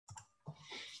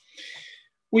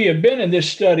We have been in this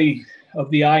study of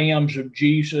the I Ams of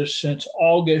Jesus since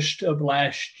August of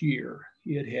last year.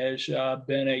 It has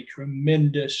been a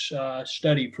tremendous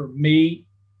study for me,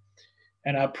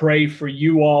 and I pray for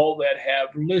you all that have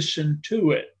listened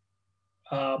to it.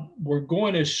 We're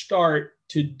going to start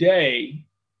today,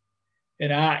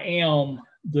 and I am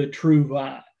the true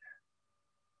vine.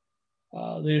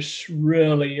 This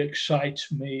really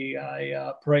excites me.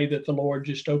 I pray that the Lord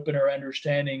just open our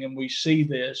understanding and we see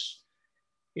this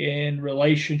in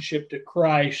relationship to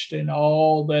Christ and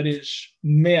all that is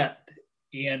meant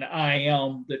in I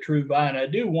am the true vine. I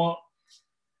do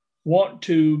want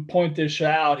to point this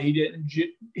out. He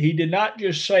did not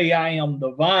just say I am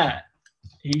the vine.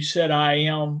 He said I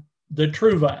am the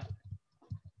true vine.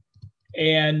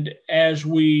 And as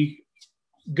we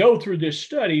go through this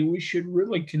study, we should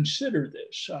really consider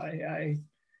this. I'm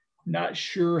not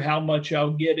sure how much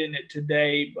I'll get in it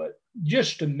today, but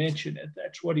just to mention it,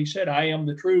 that's what he said. I am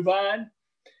the true vine,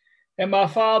 and my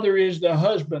Father is the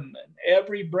husbandman.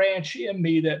 Every branch in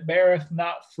me that beareth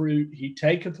not fruit, he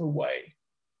taketh away.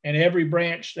 And every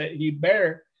branch that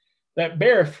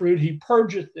beareth fruit, he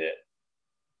purgeth it,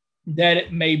 that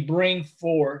it may bring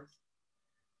forth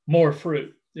more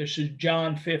fruit. This is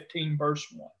John 15, verse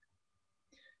 1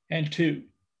 and 2.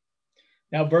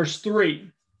 Now, verse 3.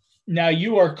 Now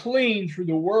you are clean through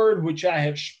the word which I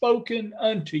have spoken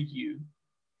unto you.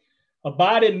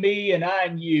 Abide in me, and I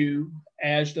in you,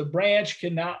 as the branch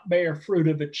cannot bear fruit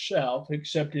of itself,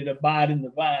 except it abide in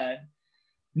the vine.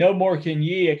 No more can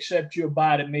ye, except you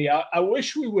abide in me. I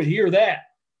wish we would hear that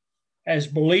as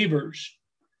believers.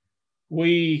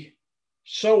 We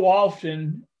so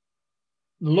often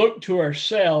look to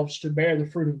ourselves to bear the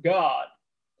fruit of God,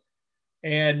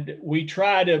 and we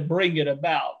try to bring it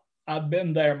about. I've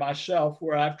been there myself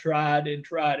where I've tried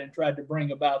to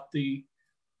bring about the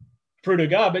fruit of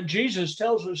God. But Jesus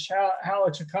tells us how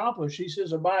it's accomplished. He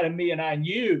says, abide in me and I in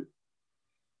you.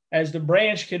 As the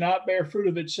branch cannot bear fruit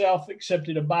of itself except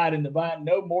it abide in the vine,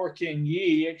 no more can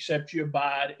ye except you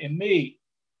abide in me.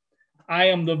 I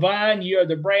am the vine, ye are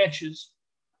the branches.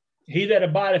 He that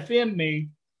abideth in me,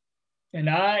 and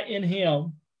I in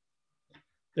him,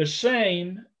 the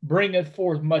same bringeth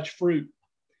forth much fruit.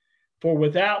 For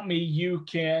without me you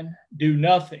can do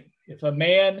nothing. If a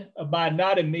man abide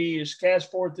not in me, he is cast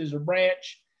forth as a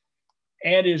branch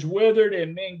and is withered,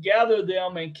 and men gather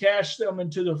them and cast them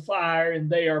into the fire, and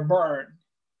they are burned.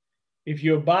 If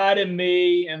you abide in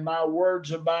me, and my words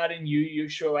abide in you, you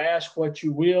shall ask what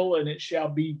you will, and it shall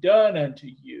be done unto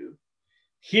you.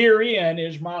 Herein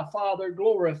is my Father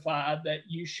glorified, that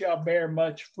you shall bear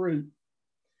much fruit.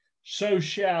 So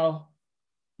shall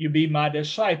you be my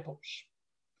disciples.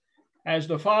 As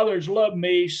the Father has loved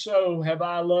me, so have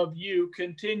I loved you.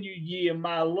 Continue ye in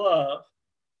my love.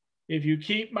 If you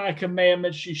keep my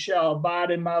commandments, ye shall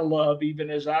abide in my love, even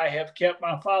as I have kept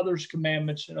my Father's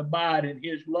commandments and abide in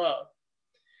his love.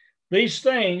 These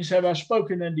things have I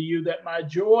spoken unto you, that my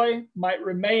joy might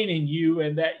remain in you,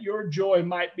 and that your joy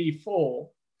might be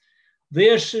full.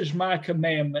 This is my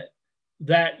commandment,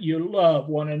 that you love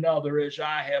one another as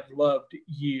I have loved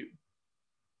you.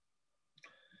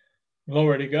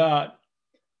 Glory to God.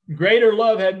 Greater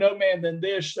love had no man than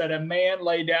this, that a man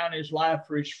lay down his life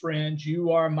for his friends.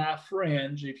 You are my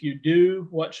friends if you do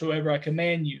whatsoever I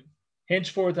command you.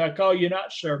 Henceforth I call you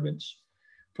not servants,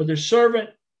 for the servant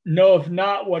knoweth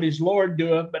not what his Lord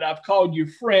doeth, but I've called you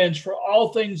friends, for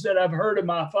all things that I've heard of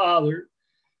my Father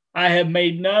I have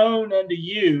made known unto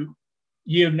you.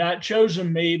 You have not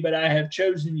chosen me, but I have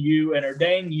chosen you and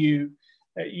ordained you,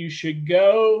 that you should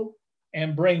go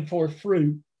and bring forth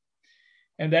fruit,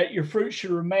 and that your fruit should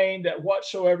remain, that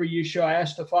whatsoever you shall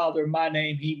ask the Father in my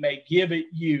name, he may give it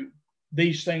you.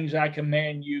 These things I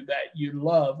command you, that you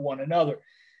love one another.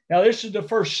 Now, this is the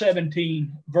first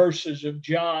 17 verses of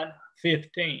John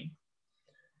 15.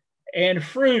 And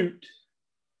fruit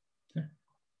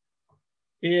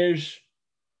is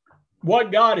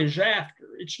what God is after.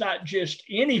 It's not just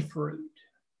any fruit.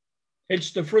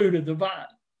 It's the fruit of the vine.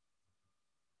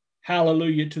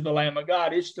 Hallelujah to the Lamb of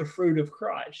God. It's the fruit of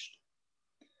Christ.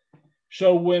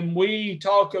 So when we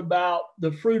talk about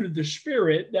the fruit of the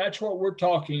Spirit, that's what we're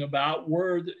talking about.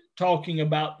 We're talking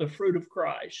about the fruit of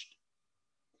Christ.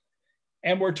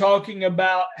 And we're talking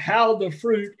about how the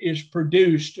fruit is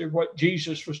produced, or what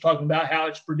Jesus was talking about, how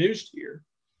it's produced here.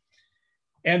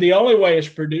 And the only way it's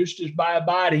produced is by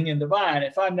abiding in the vine.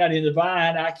 If I'm not in the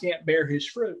vine, I can't bear his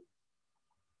fruit.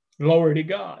 Glory to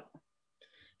God.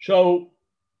 So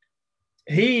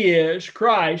he is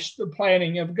Christ, the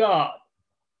planting of God.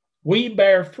 We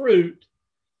bear fruit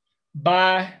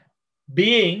by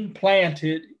being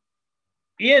planted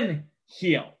in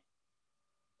him.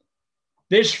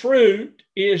 This fruit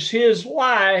is his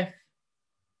life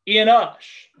in us.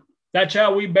 That's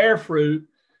how we bear fruit,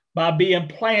 by being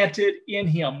planted in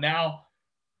him. Now,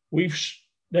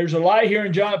 there's a lot here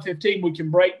in John 15 we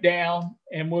can break down,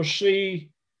 and we'll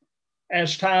see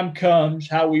as time comes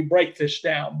how we break this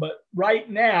down. But right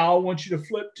now, I want you to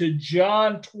flip to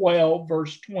John 12,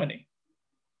 verse 20.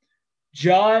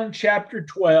 John chapter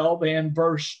 12 and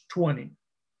verse 20.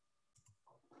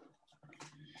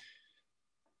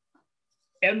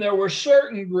 And there were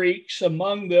certain Greeks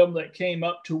among them that came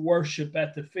up to worship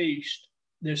at the feast.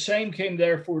 The same came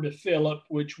therefore to Philip,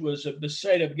 which was of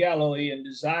Bethsaida of Galilee, and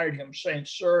desired him, saying,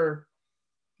 Sir,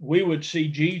 we would see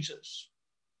Jesus.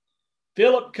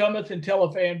 Philip cometh and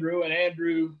telleth Andrew,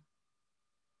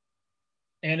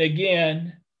 and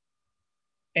again,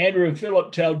 Andrew and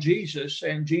Philip tell Jesus,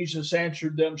 and Jesus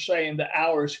answered them, saying, The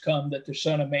hour is come that the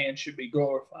Son of Man should be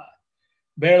glorified.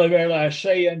 Verily, verily, I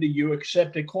say unto you,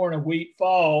 except a corn of wheat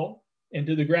fall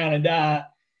into the ground and die,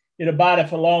 it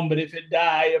abideth alone, but if it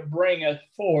die, it bringeth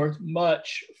forth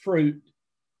much fruit.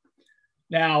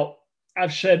 Now,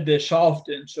 I've said this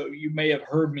often, so you may have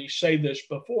heard me say this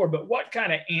before, but what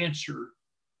kind of answer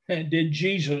did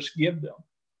Jesus give them?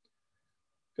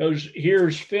 Because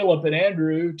here's Philip and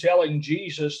Andrew telling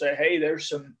Jesus that, hey, there's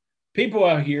some people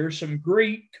out here, some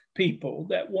Greek people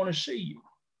that want to see you.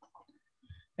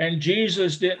 And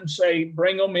Jesus didn't say,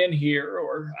 bring them in here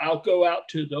or I'll go out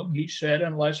to them. He said,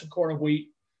 unless a corn of wheat,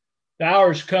 the hour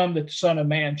has come that the Son of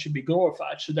Man should be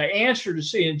glorified. So the answer to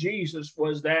seeing Jesus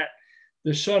was that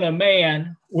the Son of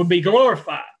Man would be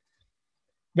glorified.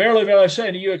 Verily, verily, I say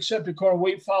unto you, except a corn of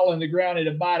wheat fall in the ground, it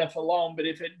abideth alone, but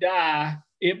if it die,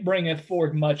 it bringeth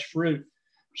forth much fruit.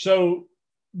 So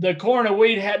the corn of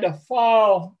wheat had to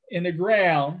fall in the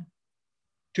ground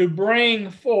to bring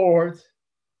forth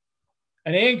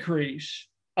an increase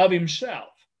of himself.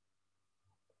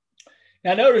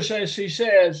 Now notice as he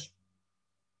says,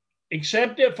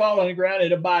 except it fall in the ground,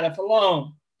 it abideth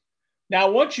alone. Now I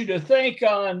want you to think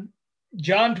on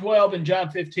John 12 and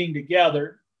John 15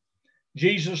 together.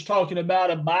 Jesus talking about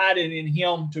abiding in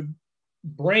him to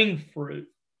bring fruit.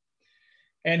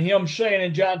 And him saying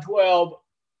in John 12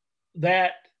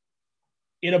 that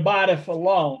it abideth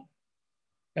alone,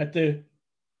 that the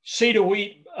seed of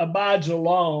wheat abides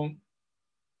alone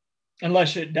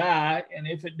unless it die, and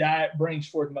if it die, it brings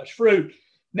forth much fruit.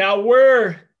 Now,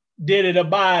 where did it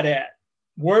abide at?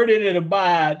 Where did it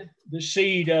abide, the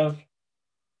seed of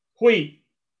wheat,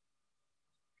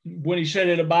 when he said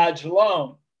it abides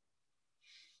alone?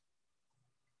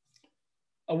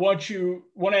 I want to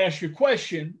ask you a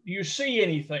question. Do you see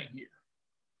anything here?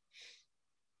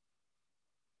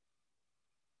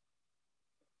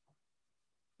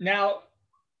 Now,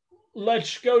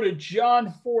 let's go to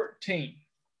John 14.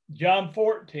 John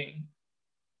 14.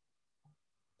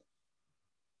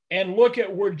 And look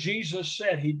at where Jesus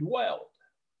said he dwelled.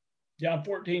 John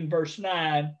 14, verse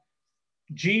 9.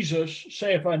 Jesus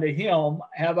saith unto him,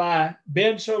 Have I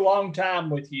been so long time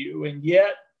with you, and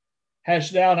yet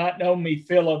hast thou not known me,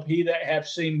 Philip? He that hath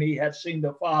seen me hath seen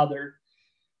the Father.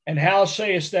 And how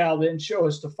sayest thou then, Show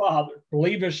us the Father?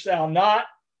 Believest thou not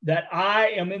that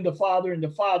I am in the Father, and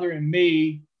the Father in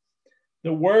me?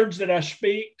 The words that I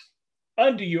speak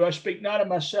unto you, I speak not of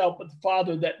myself, but the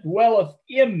Father that dwelleth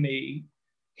in me,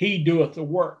 he doeth the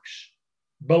works.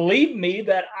 Believe me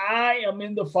that I am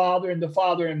in the Father, and the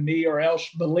Father in me, or else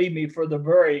believe me for the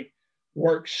very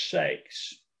works'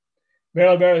 sakes.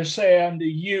 Verily, verily, I say unto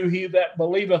you, he that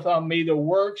believeth on me, the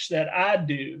works that I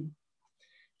do,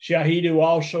 shall he do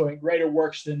also, and greater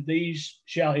works than these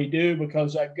shall he do,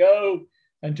 because I go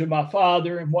unto my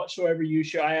Father, and whatsoever you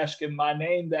shall ask in my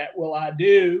name, that will I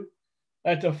do,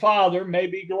 that the Father may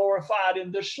be glorified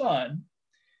in the Son.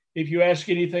 If you ask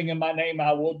anything in my name,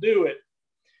 I will do it.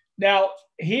 Now,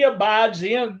 he abides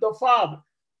in the Father.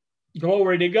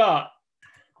 Glory to God.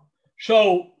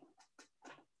 So,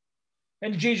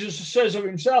 and Jesus says of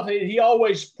himself, he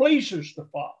always pleases the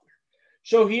Father.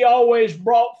 So he always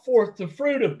brought forth the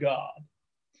fruit of God.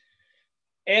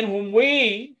 And when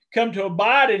we come to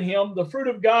abide in him, the fruit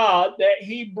of God that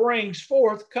he brings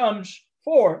forth comes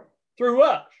forth through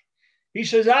us. He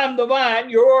says, I'm the vine,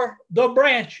 you're the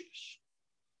branches.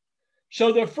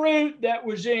 So the fruit that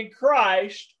was in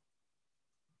Christ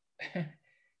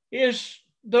is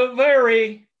the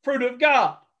very fruit of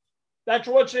God. That's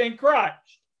what's in Christ.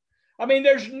 I mean,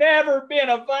 there's never been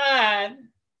a vine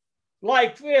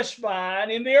like this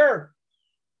vine in the earth.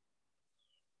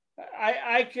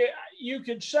 You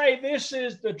could say this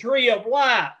is the tree of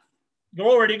life.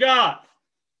 Glory to God.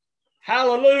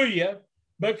 Hallelujah.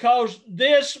 Because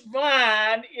this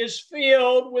vine is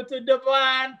filled with the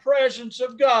divine presence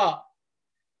of God.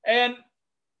 And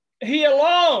he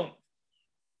alone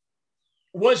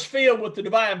was filled with the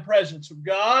divine presence of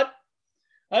God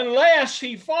unless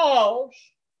he falls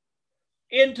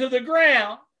into the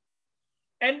ground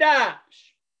and dies.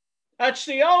 That's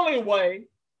the only way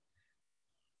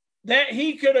that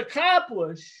he could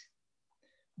accomplish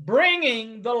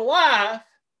bringing the life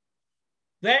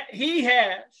that he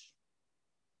has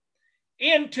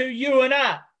into you and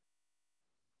I.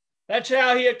 That's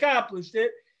how he accomplished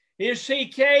it, is he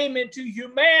came into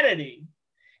humanity.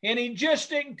 And he just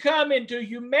didn't come into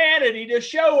humanity to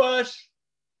show us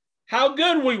how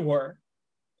good we were.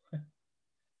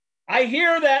 I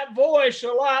hear that voice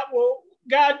a lot. Well,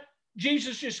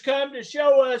 Jesus just come to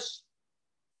show us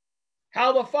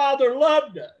how the Father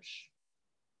loved us.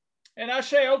 And I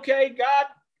say, okay, God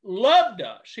loved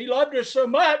us. He loved us so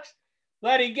much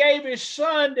that he gave his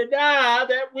son to die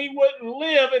that we wouldn't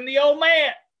live in the old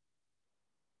man.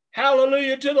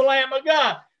 Hallelujah to the Lamb of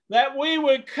God. That we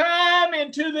would come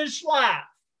into this life,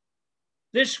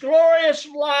 this glorious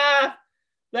life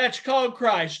that's called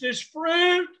Christ, this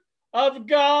fruit of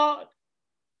God,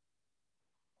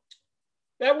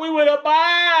 that we would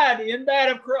abide in that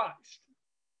of Christ,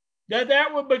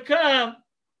 that would become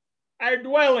our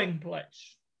dwelling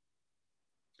place.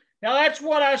 Now that's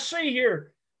what I see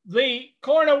here. The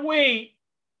corn of wheat,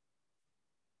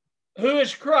 who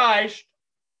is Christ,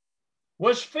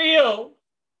 was filled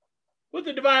with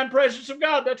the divine presence of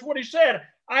God. That's what he said.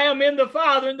 I am in the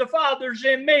Father, and the Father's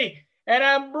in me. And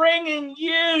I'm bringing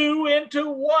you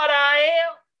into what I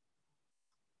am.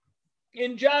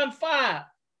 In John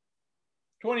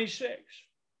 5:26.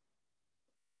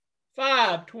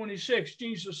 5:26,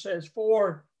 Jesus says,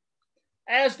 for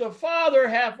as the Father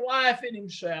hath life in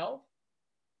himself,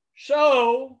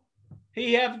 so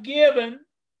he hath given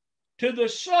to the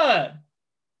Son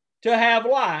to have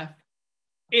life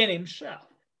in himself.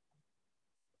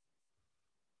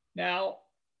 Now,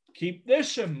 keep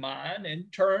this in mind and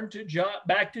turn to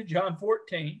back to John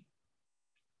 14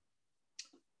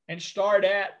 and start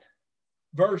at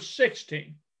verse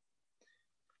 16.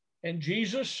 And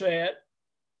Jesus said,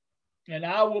 and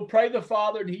I will pray the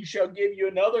Father, and he shall give you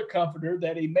another comforter,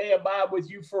 that he may abide with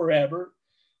you forever,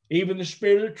 even the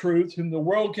Spirit of truth, whom the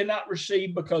world cannot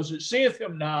receive, because it seeth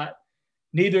him not,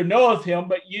 neither knoweth him,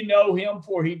 but you know him,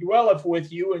 for he dwelleth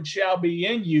with you and shall be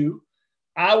in you.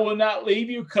 I will not leave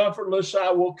you comfortless.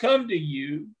 I will come to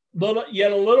you.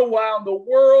 Yet a little while, and the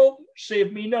world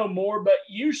seeth me no more, but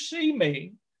you see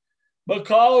me,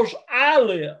 because I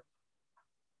live.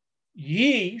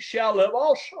 Ye shall live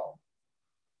also.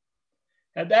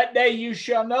 At that day you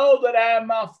shall know that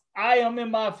I am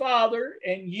in my Father,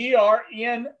 and ye are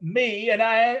in me, and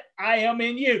I am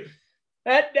in you.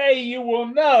 That day you will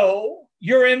know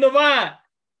you're in the vine.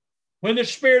 When the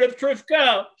Spirit of truth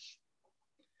comes,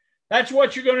 that's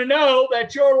what you're going to know,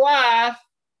 that your life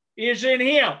is in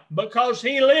him. Because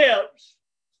he lives,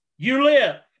 you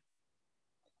live.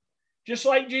 Just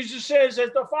like Jesus says,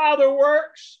 as the Father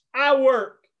works, I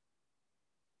work.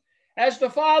 As the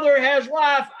Father has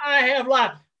life, I have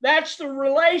life. That's the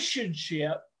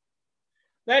relationship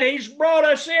that he's brought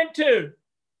us into.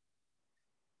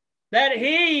 That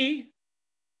he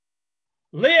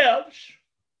lives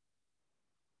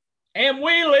and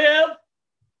we live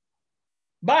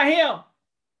by him.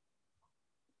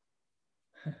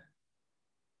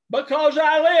 Because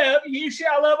I live, ye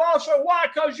shall live also. Why?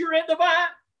 Because you're in the vine.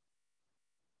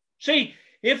 See,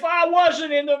 if I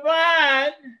wasn't in the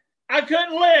vine, I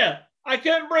couldn't live. I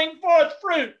couldn't bring forth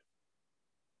fruit.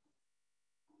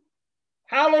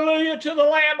 Hallelujah to the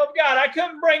Lamb of God. I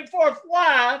couldn't bring forth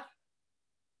life.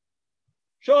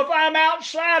 So if I'm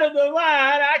outside of the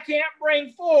vine, I can't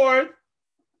bring forth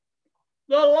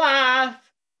the life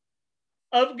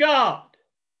of God.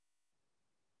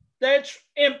 That's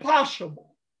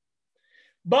impossible.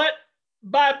 But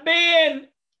by being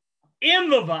in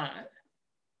the vine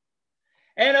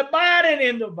and abiding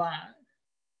in the vine,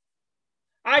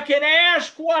 I can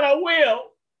ask what I will,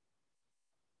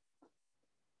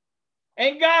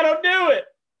 and God will do it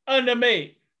unto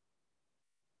me.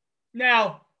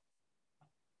 Now,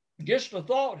 just a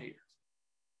thought here.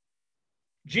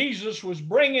 Jesus was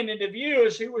bringing into view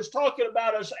as he was talking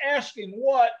about us asking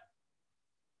what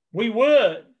we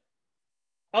would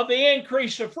of the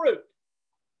increase of fruit.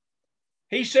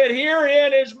 He said,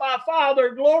 herein is my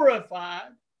Father glorified,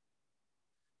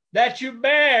 that you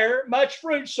bear much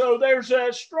fruit. So there's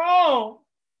a strong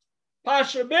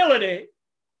possibility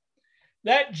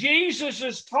that Jesus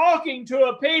is talking to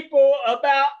a people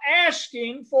about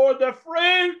asking for the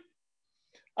fruit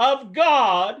of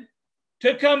God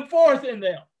to come forth in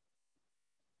them.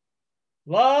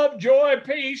 Love, joy,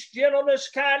 peace, gentleness,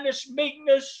 kindness,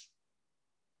 meekness,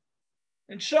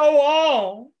 and so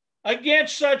on.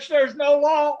 Against such there's no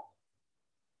law.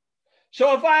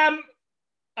 So if I'm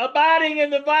abiding in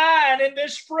the vine and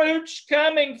this fruit's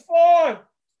coming forth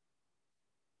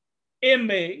in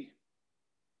me,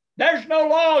 there's no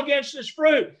law against this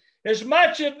fruit. As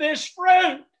much of this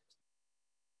fruit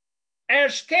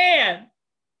as can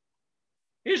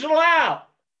is allowed.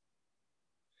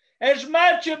 As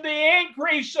much of the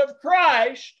increase of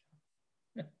Christ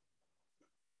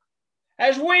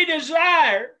as we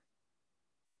desire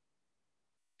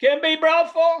can be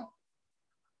brought forth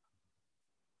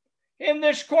in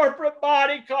this corporate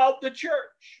body called the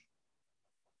church.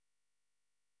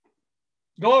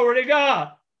 Glory to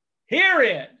God.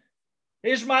 Herein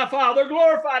is my Father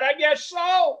glorified. I guess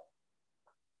so.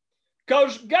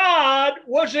 Because God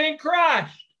was in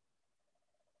Christ.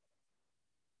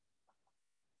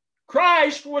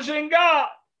 Christ was in God.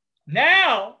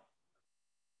 Now,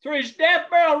 through his death,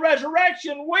 burial, and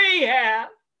resurrection, we have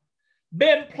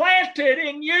been planted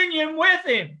in union with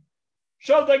him.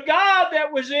 So the God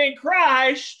that was in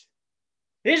Christ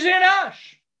is in us.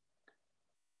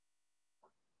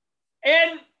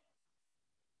 And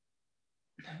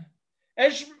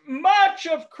as much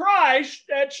of Christ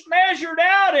that's measured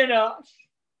out in us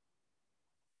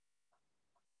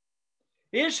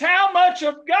is how much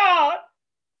of God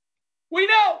we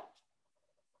know.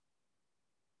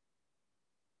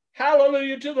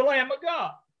 Hallelujah to the Lamb of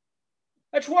God.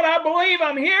 That's what I believe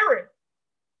I'm hearing.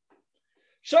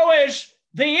 So as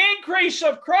the increase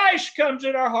of Christ comes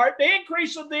in our heart, the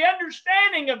increase of the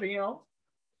understanding of him,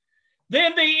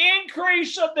 then the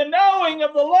increase of the knowing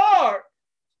of the Lord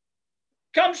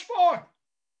comes forth.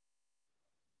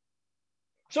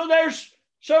 So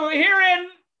herein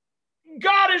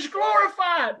God is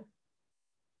glorified.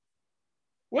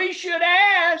 We should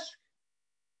ask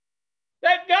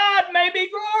that God may be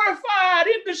glorified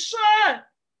in the Son.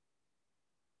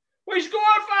 Well, he's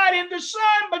glorified in the Son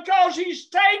because he's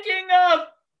taking of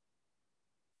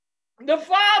the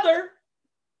Father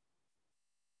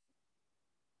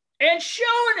and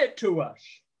showing it to us.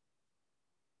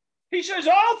 He says,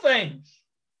 all things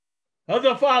of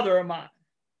the Father are mine.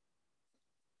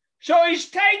 So he's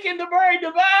taking the very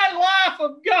divine life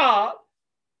of God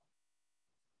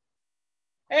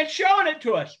and showing it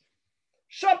to us.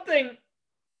 Something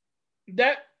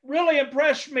that really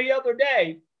impressed me the other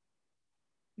day,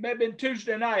 maybe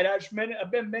Tuesday night,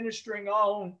 I've been ministering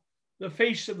on the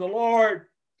Feast of the Lord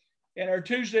in our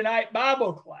Tuesday night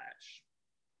Bible class.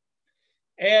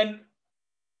 And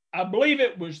I believe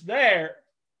it was there.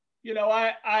 You know,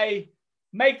 I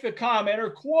make the comment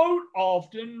or quote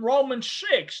often Romans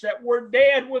 6, that we're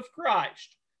dead with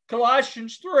Christ.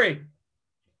 Colossians 3.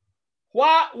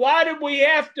 Why did we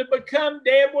have to become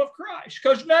dead with Christ?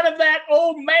 Because none of that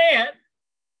old man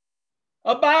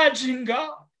abides in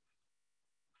God.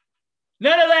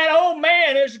 None of that old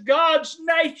man is God's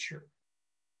nature.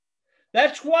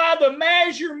 That's why the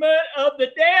measurement of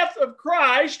the death of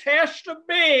Christ has to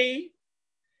be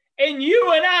in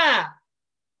you and I,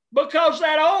 because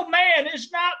that old man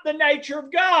is not the nature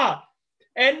of God.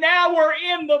 And now we're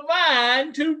in the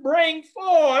vine to bring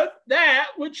forth that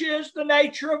which is the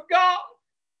nature of God.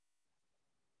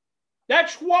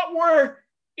 That's what we're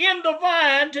in the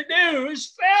vine to do,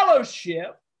 is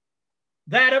fellowship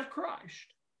that of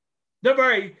Christ, the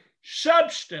very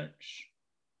substance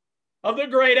of the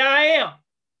great I am,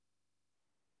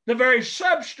 the very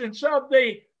substance of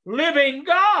the living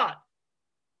God.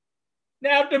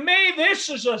 Now, to me, this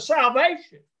is a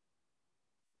salvation,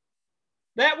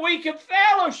 that we can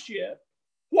fellowship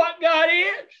what God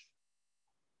is.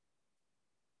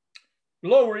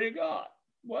 Glory to God.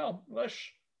 Well,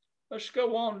 let's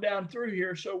go on down through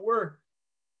here. So we're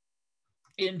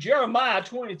in Jeremiah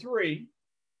 23.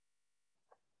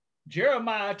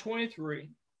 Jeremiah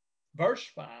 23, verse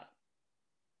 5.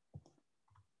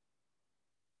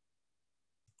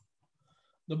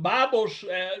 The Bible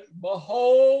says,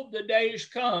 behold, the days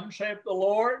come, saith the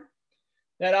Lord,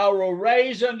 that I will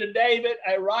raise unto David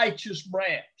a righteous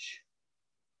branch.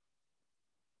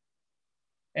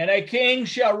 And a king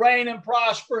shall reign and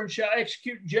prosper, and shall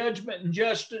execute judgment and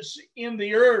justice in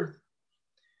the earth.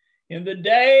 In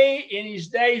his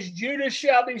days, Judah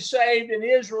shall be saved, and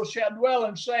Israel shall dwell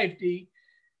in safety.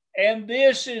 And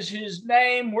this is his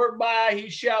name, whereby he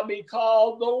shall be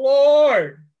called the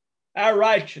Lord, our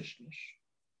righteousness.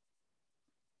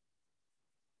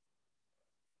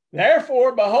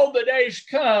 Therefore, behold, the days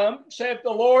come, saith the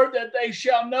Lord, that they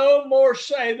shall no more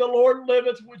say, the Lord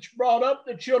liveth, which brought up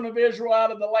the children of Israel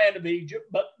out of the land of Egypt,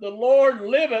 but the Lord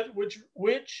liveth,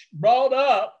 which brought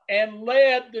up and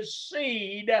led the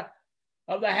seed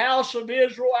of the house of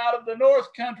Israel out of the north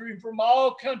country, from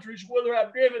all countries whither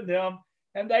I've driven them,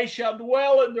 and they shall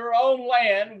dwell in their own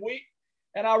land.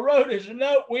 And I wrote as a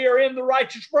note, we are in the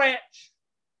righteous branch.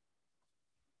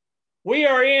 We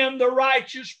are in the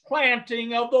righteous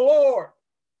planting of the Lord.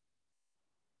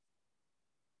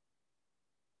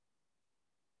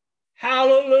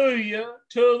 Hallelujah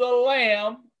to the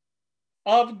Lamb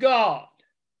of God.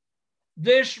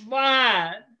 This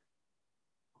vine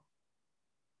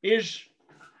is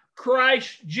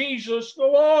Christ Jesus the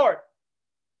Lord.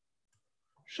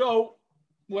 So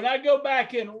when I go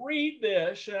back and read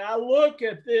this and I look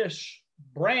at this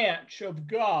branch of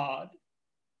God,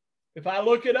 if I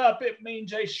look it up, it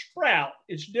means a sprout.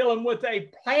 It's dealing with a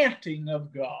planting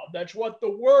of God. That's what the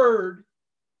word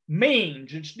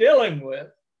means. It's dealing with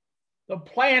the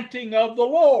planting of the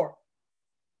Lord.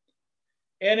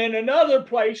 And in another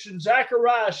place in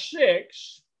Zechariah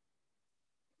 6,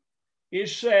 it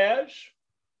says,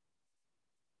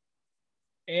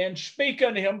 and speak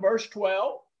unto him, verse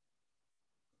 12,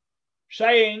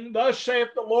 saying, thus saith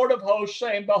the Lord of hosts,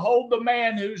 saying, behold the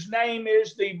man whose name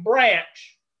is the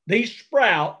branch, the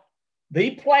sprout,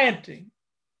 the planting,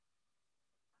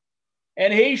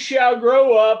 and he shall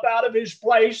grow up out of his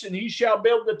place, and he shall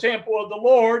build the temple of the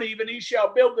Lord, even he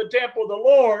shall build the temple of the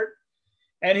Lord,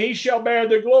 and he shall bear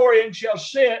the glory, and shall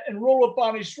sit and rule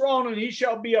upon his throne, and he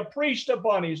shall be a priest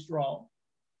upon his throne.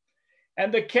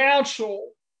 And the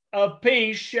counsel of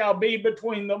peace shall be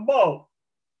between them both.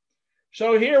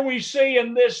 So here we see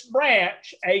in this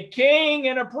branch a king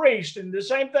and a priest, and the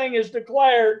same thing is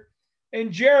declared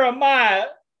in Jeremiah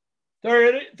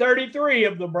 33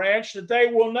 of the branch, that they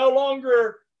will no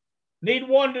longer need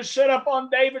one to sit up on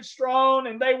David's throne,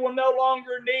 and they will no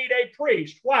longer need a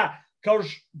priest. Why?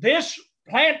 Because this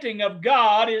planting of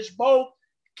God is both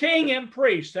king and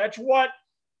priest. That's what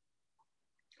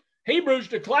Hebrews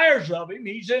declares of him.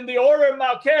 He's in the order of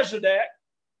Melchizedek.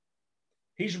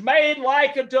 He's made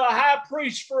like unto a high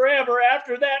priest forever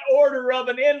after that order of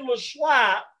an endless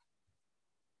life.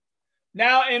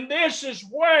 Now, and this is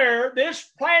where this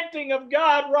planting of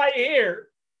God right here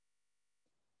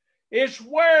is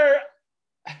where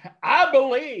I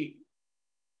believe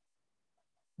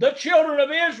the children of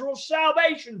Israel's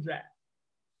salvation's at.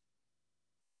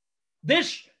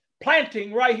 This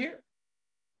planting right here,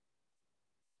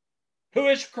 who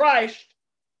is Christ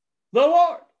the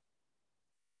Lord.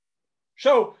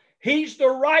 So he's the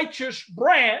righteous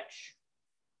branch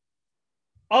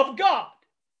of God.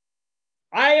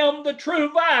 I am the true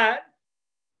vine,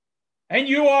 and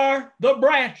you are the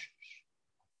branches.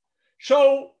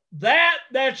 So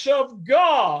that's of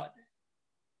God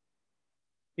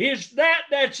is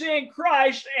that's in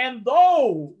Christ, and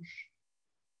those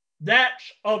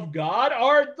that's of God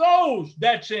are those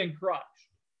that's in Christ.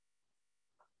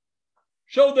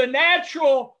 So the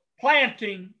natural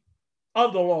planting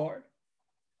of the Lord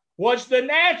was the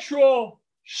natural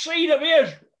seed of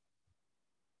Israel.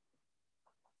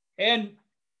 And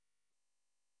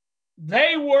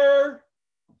they were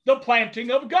the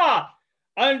planting of God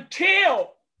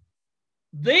until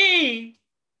the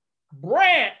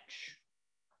branch,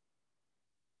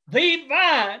 the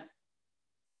vine,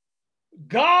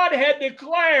 God had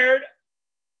declared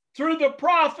through the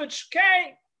prophets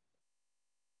came.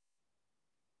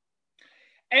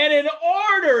 And in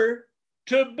order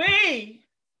to be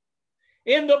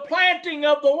in the planting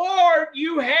of the Lord,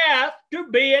 you have to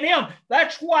be in him.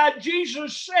 That's why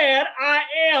Jesus said, I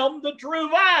am the true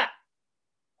vine.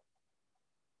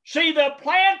 See, the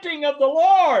planting of the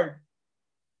Lord,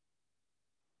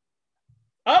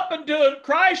 up until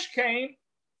Christ came,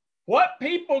 what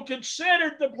people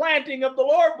considered the planting of the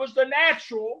Lord was the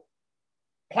natural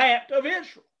plant of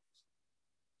Israel.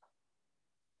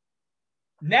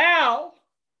 Now,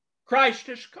 Christ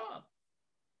has come.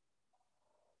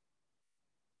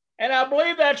 And I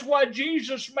believe that's why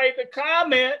Jesus made the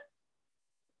comment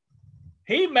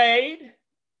he made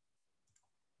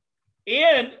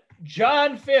in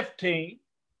John 15.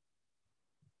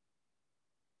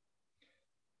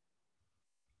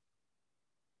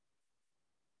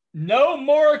 No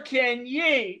more can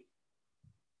ye.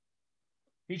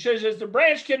 He says, as the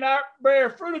branch cannot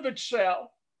bear fruit of itself,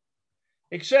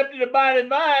 except it abide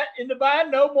in the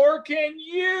vine, no more can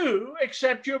you,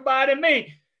 except you abide in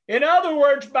me. In other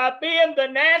words, by being the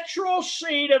natural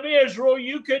seed of Israel,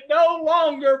 you could no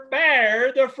longer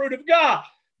bear the fruit of God,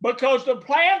 because the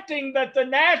planting that the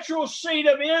natural seed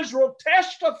of Israel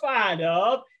testified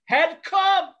of had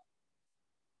come.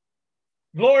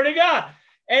 Glory to God.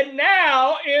 And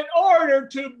now, in order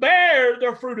to bear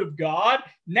the fruit of God,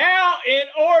 now in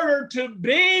order to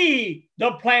be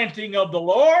the planting of the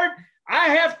Lord, I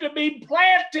have to be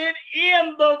planted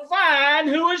in the vine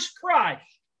who is Christ.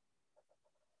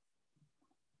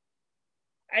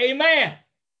 Amen.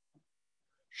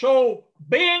 So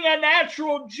being a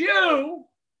natural Jew,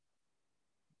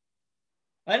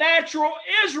 a natural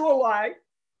Israelite,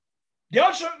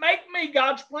 doesn't make me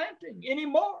God's planting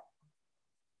anymore.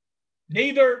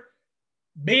 Neither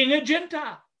being a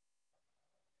Gentile.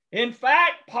 In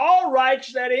fact, Paul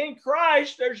writes that in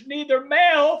Christ there's neither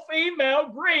male, female,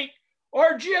 Greek,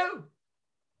 or Jew.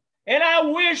 And I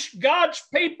wish God's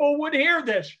people would hear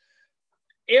this.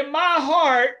 In my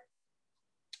heart,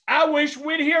 I wish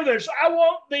we'd hear this. I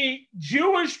want the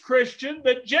Jewish Christian,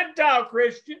 the Gentile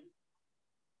Christian,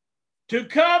 to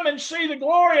come and see the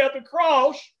glory of the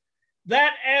cross,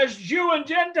 that as Jew and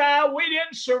Gentile, we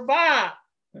didn't survive.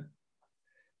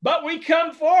 But we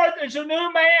come forth as a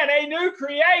new man, a new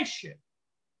creation,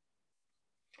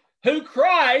 who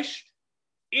Christ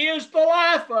is the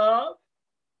life of.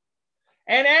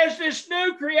 And as this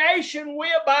new creation,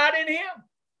 we abide in him.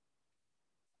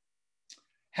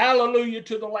 Hallelujah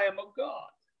to the Lamb of God.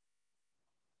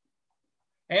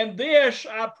 And this,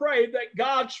 I pray that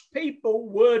God's people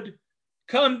would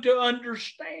come to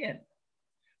understand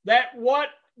that what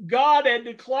God had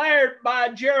declared by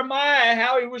Jeremiah,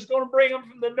 how he was going to bring them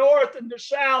from the north and the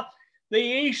south, the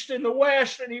east and the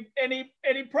west, and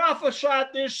he prophesied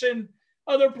this in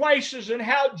other places, and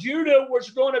how Judah was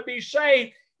going to be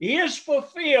saved, is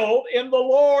fulfilled in the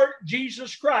Lord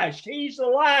Jesus Christ. He's the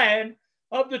Lion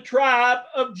of the tribe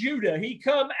of Judah. He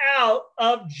come out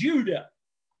of Judah.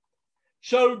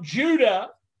 So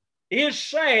Judah is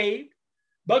saved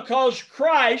because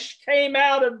Christ came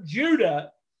out of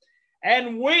Judah,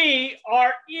 and we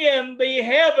are in the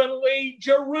heavenly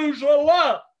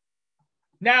Jerusalem.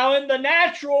 Now, in the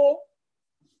natural,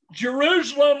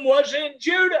 Jerusalem was in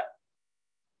Judah.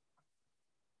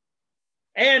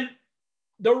 And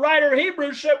the writer of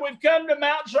Hebrews said, we've come to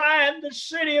Mount Zion, the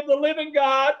city of the living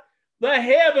God, the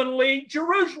heavenly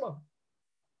Jerusalem.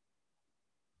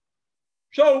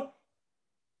 So,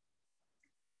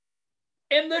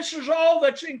 and this is all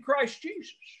that's in Christ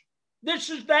Jesus.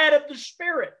 This is that of the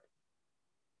Spirit.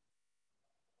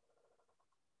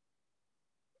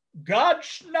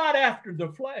 God's not after the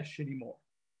flesh anymore.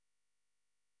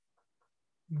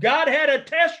 God had a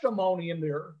testimony in the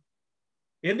earth,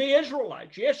 in the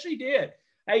Israelites. Yes, he did.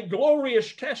 A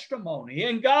glorious testimony.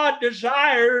 And God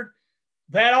desired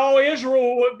that all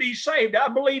Israel would be saved. I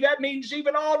believe that means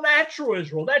even all natural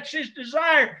Israel. That's his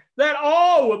desire, that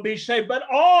all would be saved. But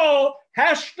all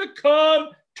has to come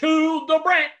to the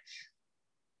branch.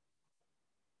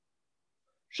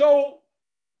 So,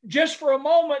 just for a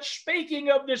moment, speaking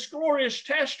of this glorious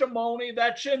testimony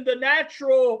that's in the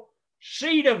natural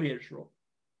seed of Israel,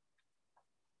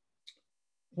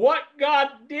 what God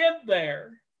did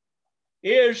there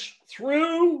is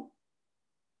through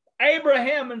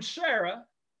Abraham and Sarah,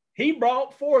 he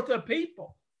brought forth a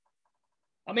people.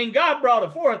 I mean, God brought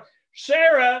it forth.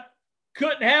 Sarah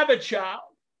couldn't have a child.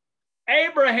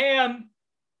 Abraham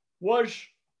was,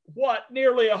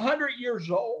 nearly 100 years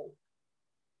old.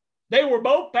 They were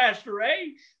both past their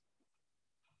age.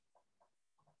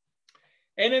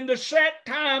 And in the set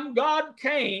time, God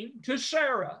came to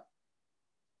Sarah,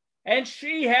 and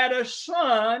she had a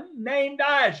son named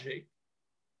Isaac.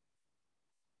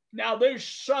 Now, this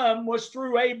son was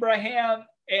through Abraham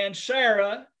and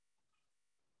Sarah,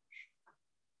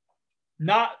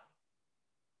 not,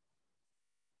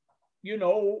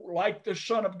 like the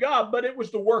Son of God, but it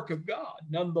was the work of God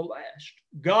nonetheless.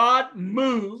 God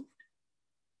moved,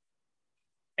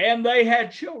 and they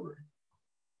had children,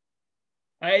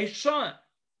 a son.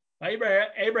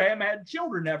 Abraham had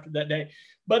children after that day,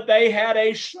 but they had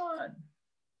a son.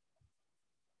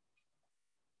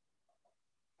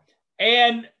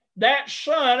 And that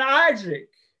son, Isaac,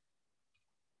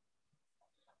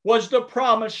 was the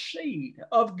promised seed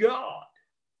of God.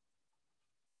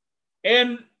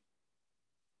 And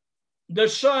the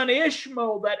son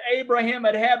Ishmael that Abraham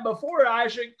had before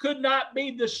Isaac could not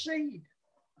be the seed,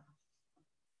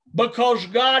 because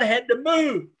God had to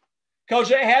move,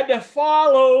 because it had to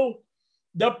follow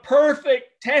the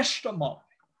perfect testimony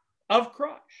of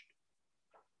Christ.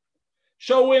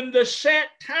 So in the set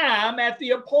time, at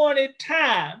the appointed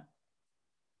time,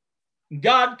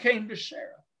 God came to Sarah.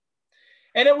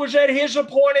 And it was at his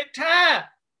appointed time.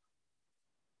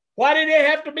 Why did it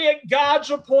have to be at God's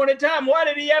appointed time? Why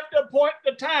did he have to appoint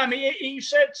the time? He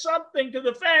said something to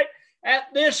the fact, at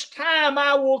this time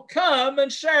I will come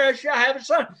and Sarah shall have a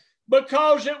son.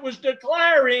 Because it was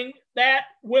declaring that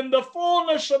when the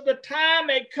fullness of the time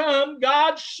had come,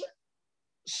 God's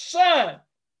son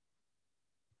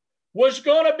was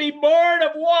going to be born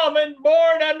of woman,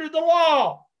 born under the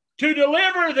law, to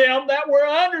deliver them that were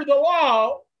under the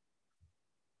law,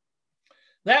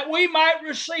 that we might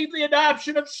receive the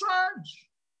adoption of sons.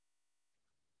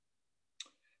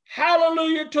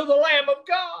 Hallelujah to the Lamb of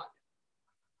God.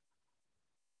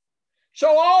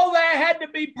 So all that had to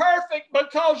be perfect,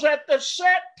 because at the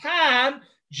set time,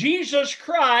 Jesus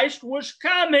Christ was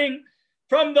coming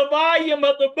from the volume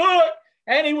of the book,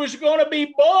 and he was going to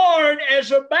be born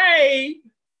as a babe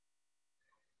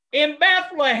in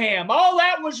Bethlehem. All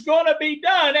that was going to be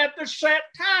done at the set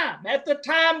time, at the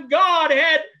time God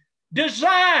had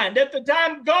designed, at the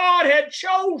time God had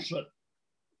chosen.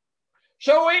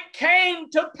 So it came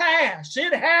to pass.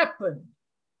 It happened.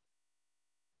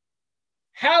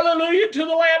 Hallelujah to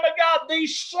the Lamb of God. The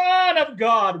Son of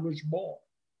God was born.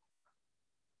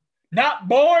 Not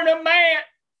born of man.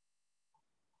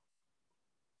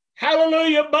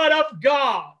 Hallelujah, but of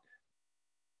God.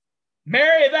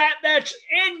 Mary, that's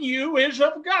in you is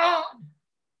of God.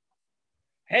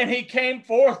 And he came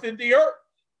forth in the earth.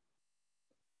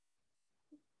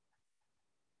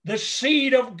 The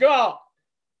seed of God.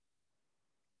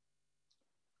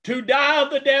 To die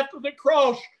the death of the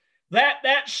cross.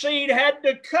 That seed had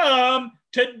to come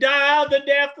to die the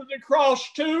death of the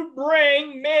cross to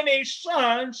bring many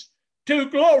sons to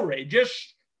glory. Just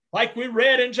like we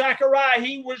read in Zechariah,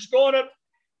 he was going to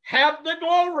have the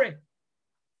glory.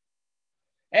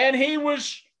 And he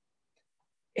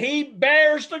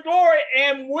bears the glory,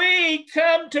 and we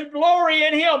come to glory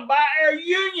in him by our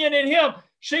union in him.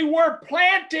 See, we're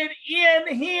planted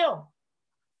in him.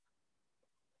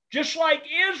 Just like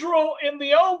Israel in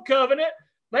the Old Covenant,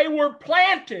 they were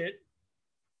planted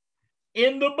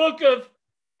in the book of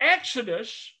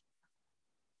Exodus.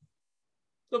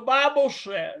 The Bible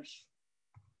says,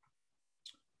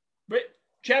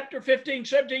 chapter 15,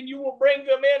 17, you will bring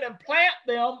them in and plant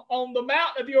them on the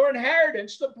mount of your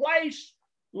inheritance, the place,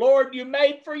 Lord, you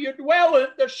made for your dwelling,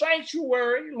 the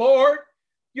sanctuary, Lord,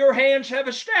 your hands have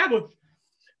established.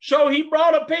 So he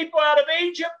brought a people out of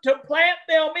Egypt to plant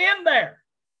them in there.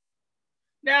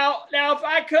 Now, if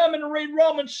I come and read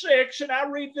Romans 6, and I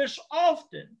read this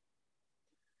often,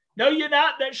 know you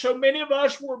not that so many of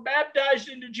us were baptized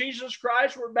into Jesus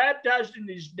Christ, were baptized in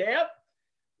his death?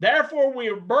 Therefore, we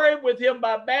are buried with him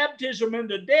by baptism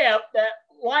into death, that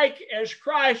like as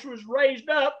Christ was raised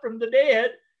up from the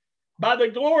dead by the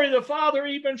glory of the Father,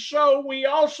 even so we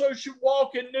also should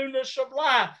walk in newness of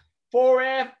life. For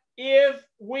if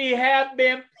we have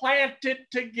been planted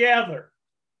together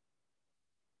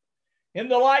in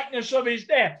the likeness of his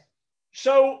death.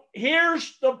 So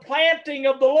here's the planting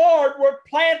of the Lord. We're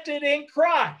planted in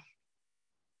Christ,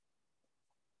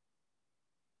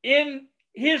 in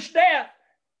his death,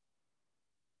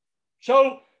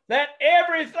 so that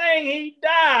everything he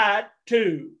died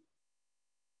to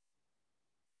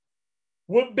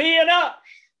would be in us.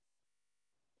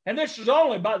 And this is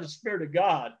only by the Spirit of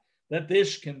God that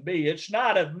this can be. It's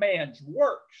not of man's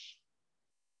works.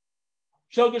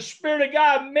 So the Spirit of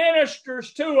God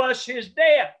ministers to us his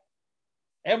death,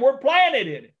 and we're planted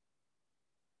in it.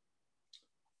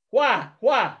 Why?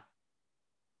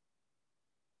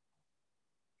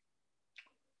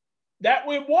 That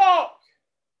we walk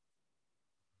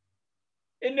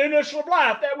in newness of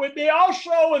life, that we be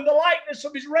also in the likeness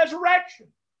of his resurrection.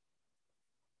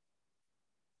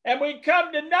 And we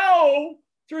come to know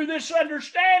through this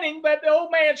understanding that the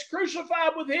old man's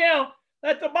crucified with him,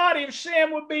 that the body of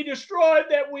sin would be destroyed,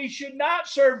 that we should not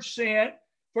serve sin,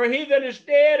 for he that is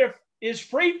dead is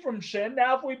free from sin.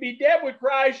 Now, if we be dead with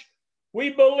Christ,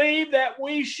 we believe that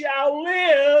we shall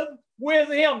live with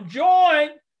him,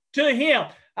 joined to him.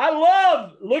 I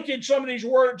love looking some of these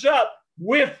words up.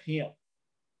 With him,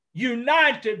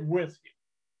 united with him,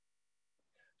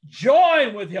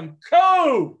 joined with him,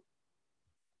 co-habiters.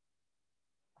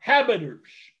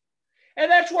 And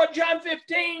that's what John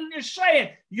 15 is saying.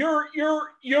 You're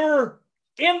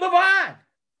in the vine.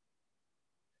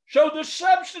 So the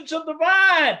substance of the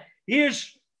vine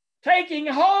is taking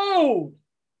hold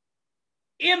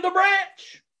in the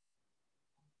branch.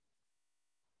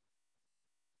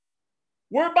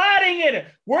 We're abiding in it.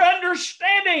 We're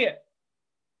understanding it.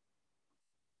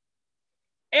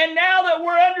 And now that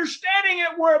we're understanding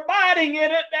it, we're abiding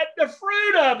in it, that the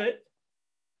fruit of it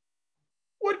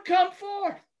would come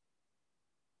forth.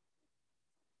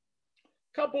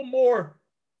 A couple more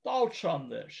thoughts on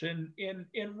this.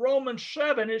 In Romans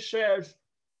 7, it says,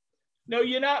 know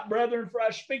ye not, brethren, for I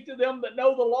speak to them that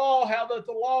know the law, how that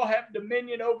the law have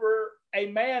dominion over a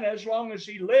man as long as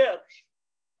he lives.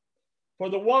 For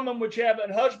the woman which hath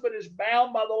an husband is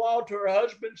bound by the law to her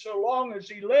husband so long as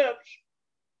he lives.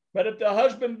 But if the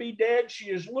husband be dead, she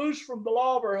is loose from the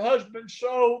law of her husband.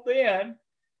 So then,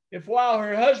 if while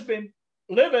her husband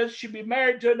liveth, she be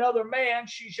married to another man,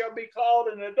 she shall be called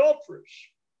an adulteress.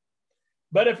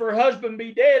 But if her husband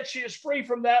be dead, she is free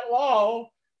from that law,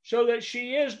 so that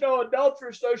she is no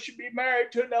adulteress, though she be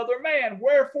married to another man.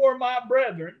 Wherefore, my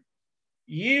brethren,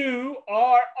 you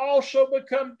are also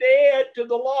become dead to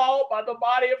the law by the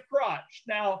body of Christ.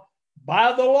 Now,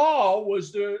 by the law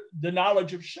was the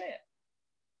knowledge of sin.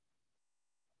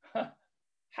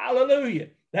 Hallelujah.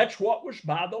 That's what was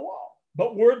by the law.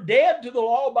 But we're dead to the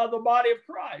law by the body of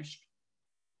Christ.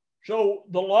 So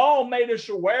the law made us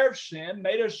aware of sin,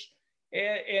 made us,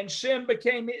 and sin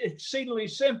became exceedingly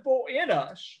sinful in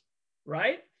us,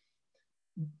 right?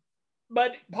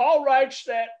 But Paul writes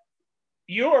that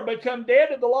you are become dead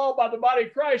to the law by the body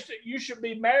of Christ, that you should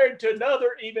be married to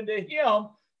another, even to him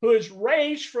who is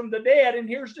raised from the dead. And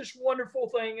here's this wonderful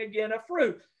thing again, a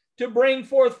fruit, to bring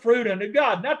forth fruit unto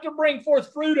God, not to bring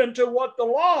forth fruit unto what the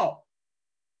law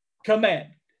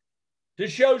commanded, to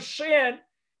show sin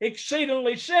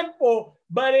exceedingly sinful,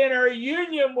 but in our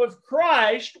union with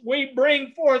Christ, we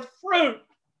bring forth fruit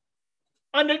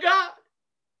unto God.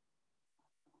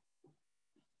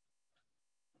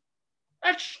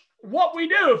 That's what we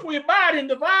do. If we abide in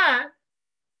the vine,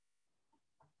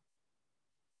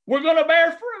 we're going to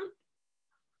bear fruit.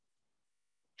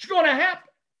 It's going to happen.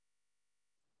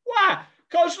 Why?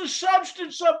 Because the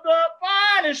substance of the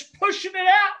vine is pushing it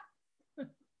out.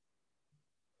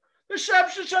 The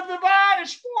substance of the vine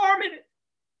is forming it.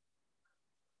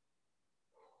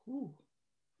 Ooh.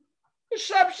 The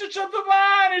substance of the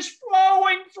vine is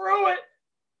flowing through it.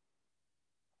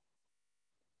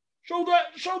 So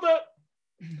the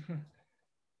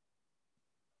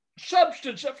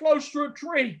substance that flows through a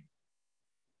tree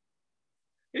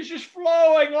is just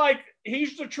flowing like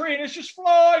he's the tree, and it's just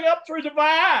flowing up through the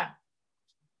vine.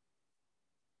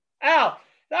 Out.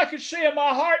 And I could see in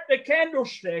my heart the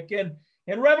candlestick in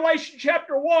Revelation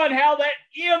chapter 1, how that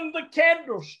in the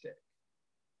candlestick,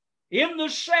 in the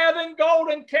 7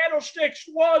 golden candlesticks,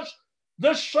 was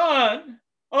the Son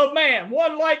of Man,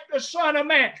 one like the Son of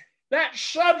Man. That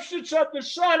substance of the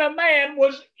Son of Man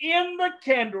was in the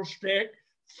candlestick,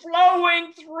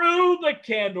 flowing through the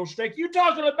candlestick. You're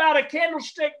talking about a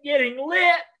candlestick getting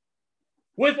lit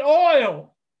with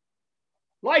oil,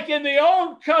 like in the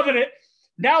old covenant.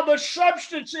 Now the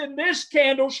substance in this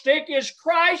candlestick is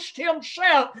Christ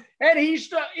himself, and he's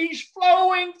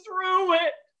flowing through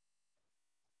it.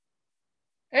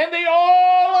 And the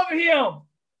oil of him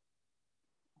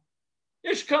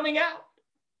is coming out.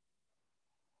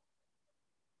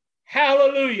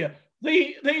 Hallelujah.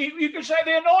 You can say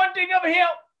the anointing of him.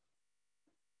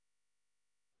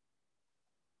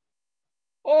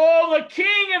 Oh, the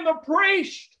king and the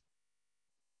priest.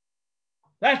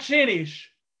 That's in his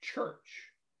church.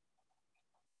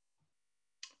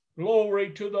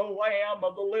 Glory to the Lamb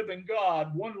of the living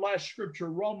God. One last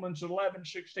scripture, Romans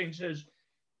 11:16 says,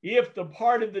 if the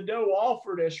part of the dough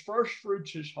offered as first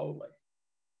fruits is holy,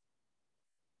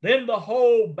 then the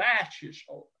whole batch is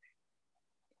holy.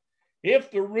 If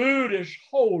the root is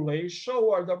holy,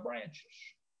 so are the branches.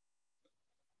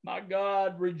 My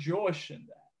God, rejoice in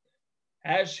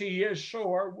that. As he is,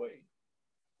 so are we.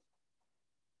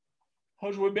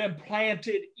 Because we've been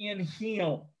planted in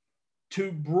him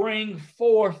to bring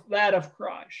forth that of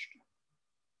Christ.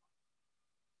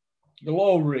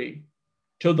 Glory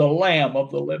to the Lamb of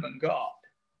the living God.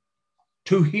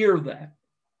 To hear that.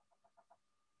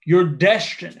 Your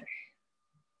destiny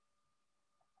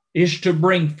is to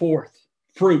bring forth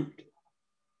fruit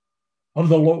of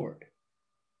the Lord.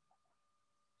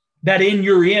 That in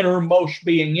your innermost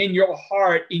being, in your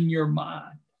heart, in your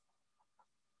mind,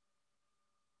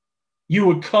 you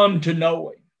would come to know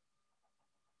him.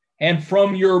 And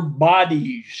from your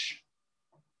bodies,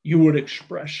 you would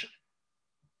express it.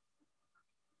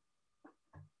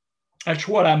 That's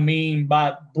what I mean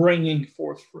by bringing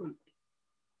forth fruit.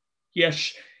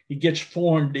 Yes, it gets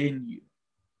formed in you.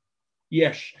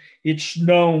 Yes, it's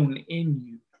known in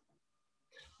you.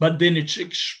 But then it's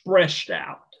expressed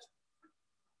out.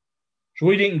 So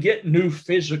we didn't get new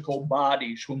physical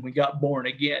bodies when we got born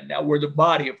again. Now we're the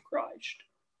body of Christ.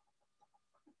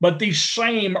 But these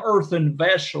same earthen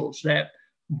vessels that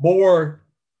bore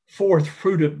forth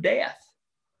fruit of death,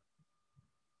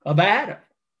 of Adam,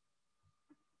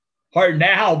 are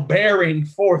now bearing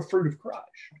forth fruit of Christ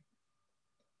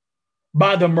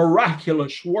by the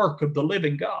miraculous work of the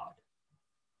living God.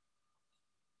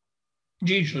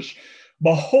 Jesus,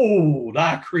 behold,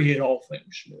 I create all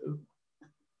things new.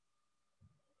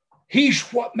 He's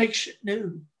what makes it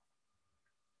new.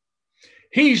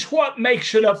 He's what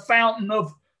makes it a fountain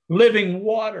of living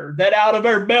water, that out of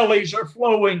our bellies are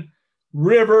flowing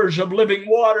rivers of living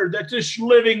water, that this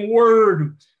living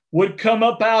word would come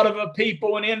up out of a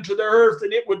people and into the earth,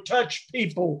 and it would touch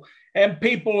people, and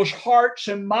people's hearts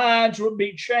and minds would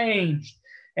be changed,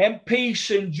 and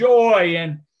peace and joy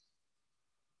and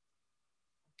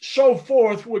so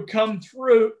forth would come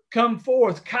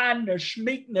forth, kindness,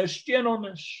 meekness,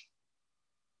 gentleness.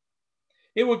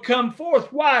 It would come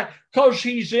forth. Why? Because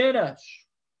he's in us.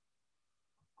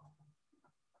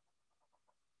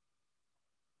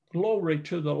 Glory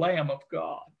to the Lamb of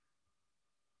God.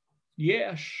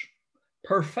 Yes,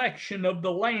 perfection of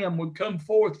the Lamb would come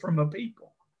forth from a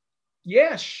people.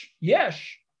 Yes, yes.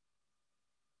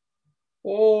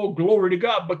 Oh, glory to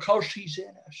God, because he's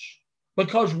in us.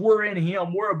 Because we're in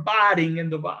him. We're abiding in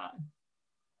the vine.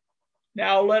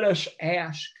 Now let us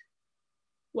ask.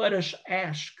 Let us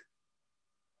ask.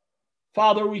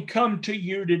 Father, we come to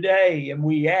you today and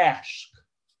we ask.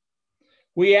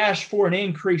 We ask for an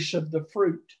increase of the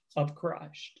fruit of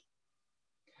Christ.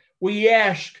 We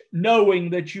ask knowing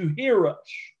that you hear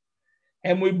us,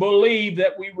 and we believe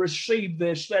that we receive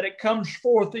this, that it comes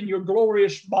forth in your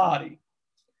glorious body.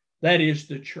 That is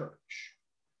the church,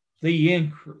 the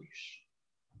increase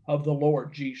of the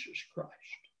Lord Jesus Christ.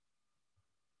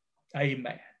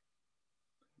 Amen.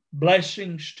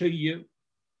 Blessings to you,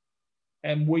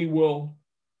 and we will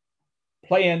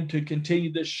plan to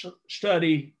continue this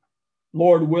study,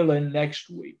 Lord willing, next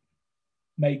week.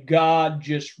 May God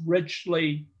just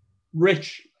richly,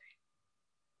 richly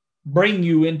bring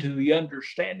you into the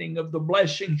understanding of the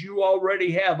blessings you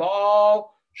already have,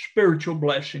 all spiritual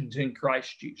blessings in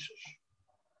Christ Jesus.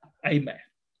 Amen.